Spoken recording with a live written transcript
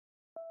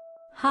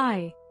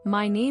Hi,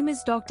 my name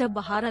is Dr.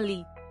 Aftab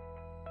Ali.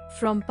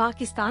 From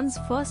Pakistan's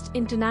first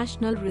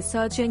international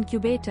research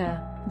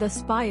incubator, the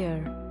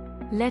Spire.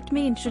 Let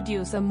me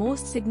introduce a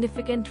most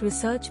significant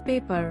research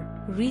paper,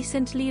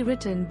 recently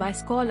written by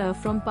scholar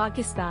from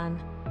Pakistan,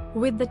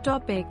 with the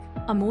topic,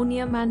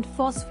 Ammonium and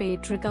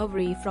Phosphate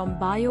Recovery from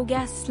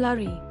Biogas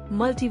Slurry,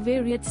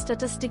 Multivariate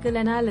Statistical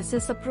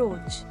Analysis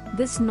Approach.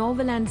 This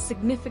novel and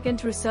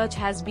significant research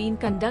has been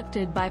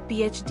conducted by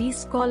PhD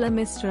scholar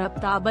Dr.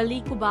 Aftab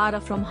Ali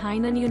Kubar from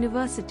Hainan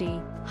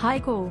University,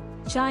 Huang,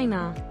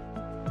 China.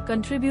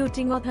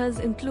 Contributing authors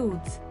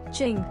includes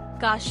Qing,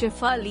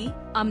 Kashif Ali,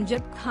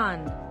 Amjad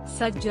Khan,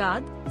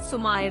 Sajjad,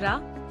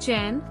 Sumaira,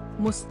 Chen,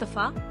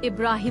 Mustafa,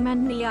 Ibrahim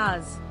and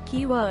Niaz.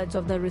 Keywords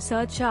of the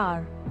research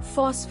are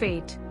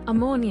phosphate,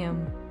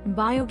 ammonium,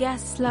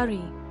 biogas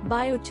slurry,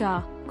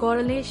 biochar,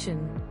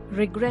 correlation,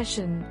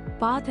 regression,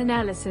 path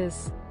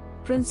analysis,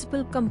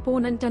 principal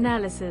component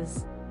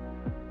analysis.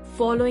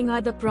 Following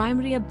are the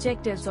primary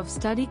objectives of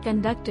study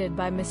conducted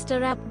by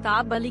Mr.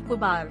 Aftab Ali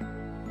Kubar.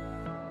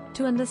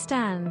 To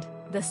understand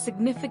the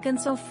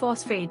significance of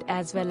phosphate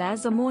as well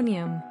as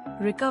ammonium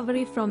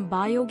recovery from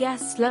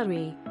biogas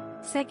slurry.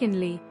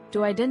 Secondly,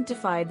 to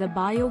identify the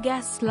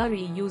biogas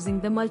slurry using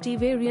the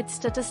multivariate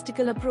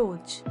statistical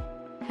approach.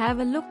 Have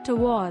a look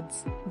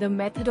towards the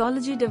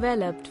methodology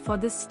developed for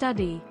this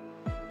study.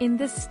 In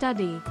this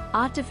study,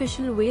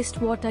 artificial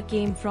wastewater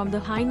came from the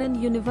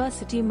Hainan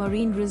University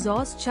Marine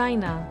Resource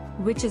China,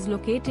 which is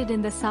located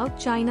in the South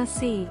China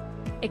Sea.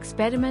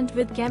 Experiment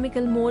with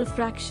chemical mole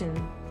fraction.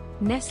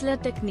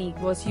 Nessler technique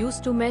was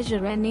used to measure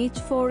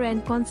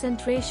NH4N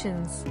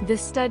concentrations.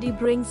 This study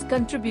brings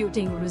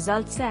contributing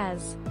results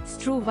as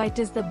struvite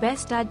is the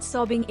best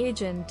adsorbing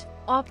agent.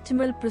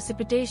 Optimal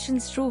precipitation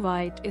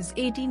struvite is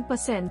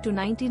 18% to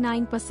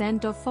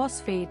 99% of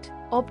phosphate.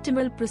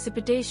 Optimal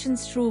precipitation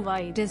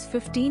struvite is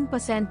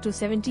 15% to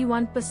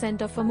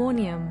 71% of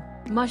ammonium.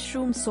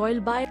 Mushroom soil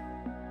bio.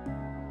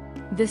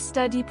 This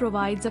study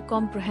provides a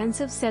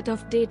comprehensive set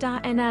of data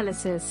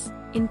analysis,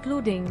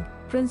 including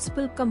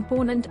principal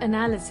component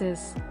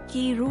analysis,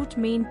 key root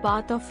main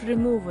path of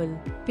removal,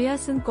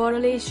 Pearson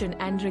correlation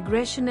and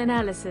regression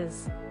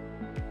analysis.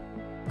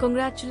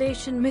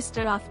 Congratulations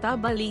Mr.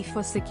 Aftab Ali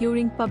for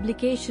securing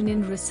publication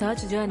in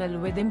Research Journal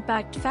with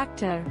Impact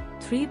Factor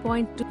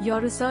 3.2.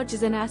 Your research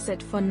is an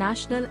asset for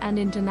national and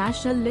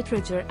international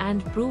literature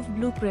and proof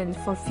blueprint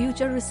for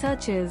future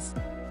researches.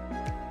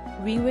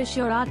 We wish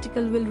your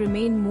article will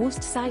remain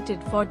most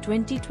cited for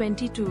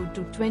 2022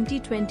 to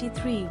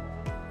 2023.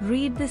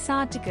 Read this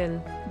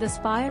article. The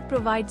Spire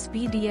provides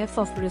PDF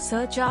of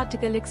research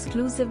article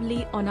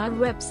exclusively on our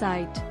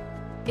website.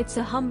 It's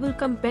a humble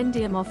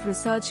compendium of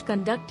research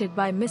conducted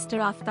by Mr.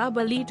 Aftab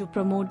Ali to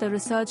promote the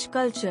research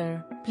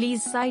culture.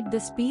 Please cite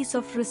this piece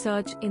of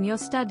research in your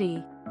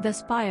study. The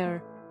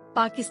Spire,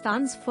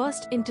 Pakistan's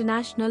first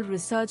international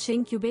research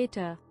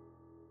incubator.